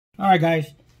Alright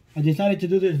guys, I decided to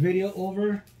do this video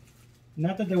over.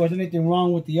 Not that there was anything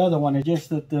wrong with the other one, it's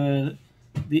just that the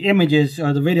images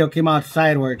or the video came out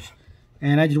sideways.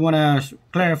 And I just want to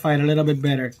clarify it a little bit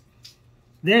better.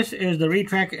 This is the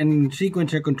Retract and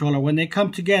sequencer controller. When they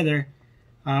come together,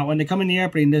 when they come in the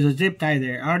airplane, there's a zip tie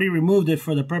there. I already removed it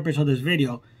for the purpose of this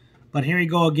video. But here we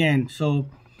go again. So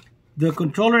the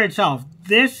controller itself,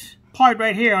 this part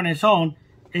right here on its own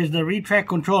is the Retract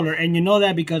controller, and you know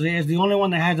that because it is the only one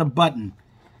that has a button.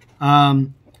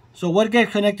 So what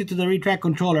gets connected to the Retract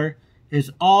controller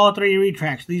is all three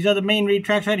retracts. These are the main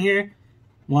retracts right here.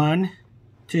 1,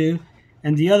 2,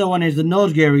 and the other one is the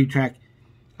nose gear retract.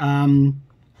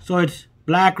 So it's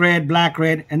black, red,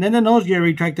 and then the nose gear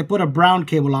retract, they put a brown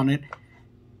cable on it.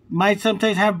 Might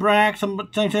sometimes have black,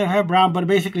 sometimes have brown, but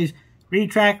basically it's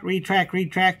retract, retract,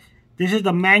 retract. This is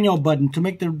the manual button to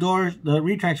make the doors, the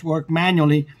retracts work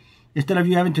manually instead of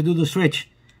you having to do the switch.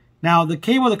 Now the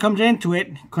cable that comes into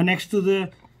it connects to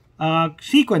the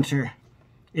sequencer.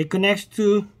 It connects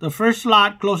to the first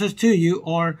slot closest to you,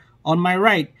 or on my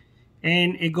right,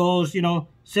 and it goes, you know,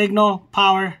 signal,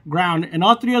 power, ground, and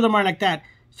all three of them are like that: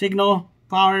 signal,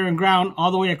 power, and ground all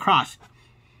the way across.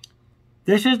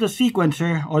 This is the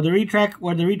sequencer, or the retract,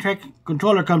 where the retract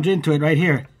controller comes into it right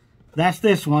here. That's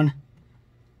this one.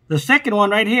 The second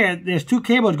one right here, there's two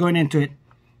cables going into it.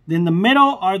 In the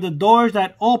middle are the doors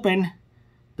that open,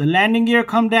 the landing gear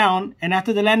come down, and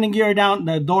after the landing gear down,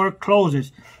 the door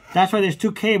closes. That's why there's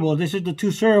two cables. This is the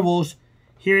two servos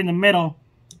here in the middle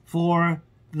for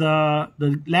the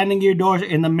landing gear doors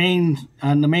in the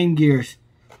main gears.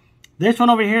 This one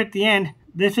over here at the end,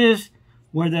 this is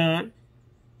where the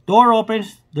door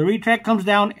opens, the retract comes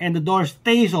down, and the door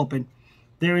stays open.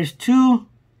 There is two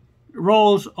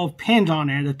rows of pins on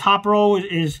there. The top row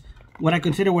is what I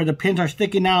consider where the pins are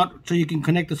sticking out so you can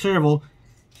connect the servo.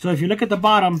 So if you look at the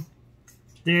bottom,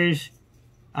 there's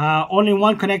only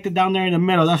one connected down there in the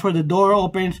middle. That's where the door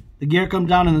opens, the gear comes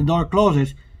down, and the door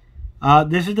closes.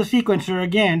 This is the sequencer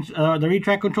again, the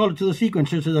retract controller to the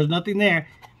sequencer, so there's nothing there.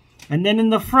 And then in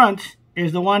the front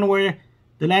is the one where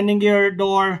the landing gear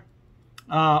door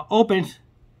opens.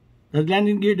 The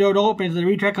landing gear door opens, the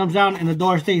retract comes down, and the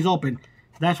door stays open.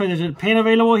 That's why there's a pin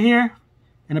available here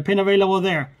and a pin available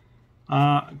there.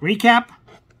 Recap,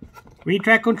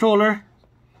 retract controller,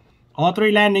 all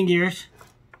three landing gears,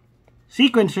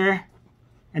 sequencer,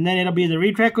 and then it'll be the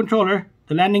retract controller,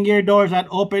 the landing gear doors that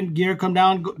open, gear come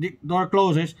down, door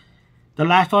closes. The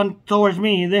last one towards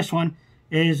me, this one,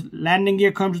 is landing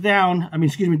gear comes down,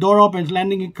 door opens,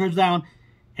 landing gear comes down,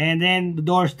 and then the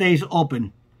door stays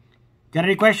open. Got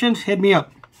any questions? Hit me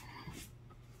up.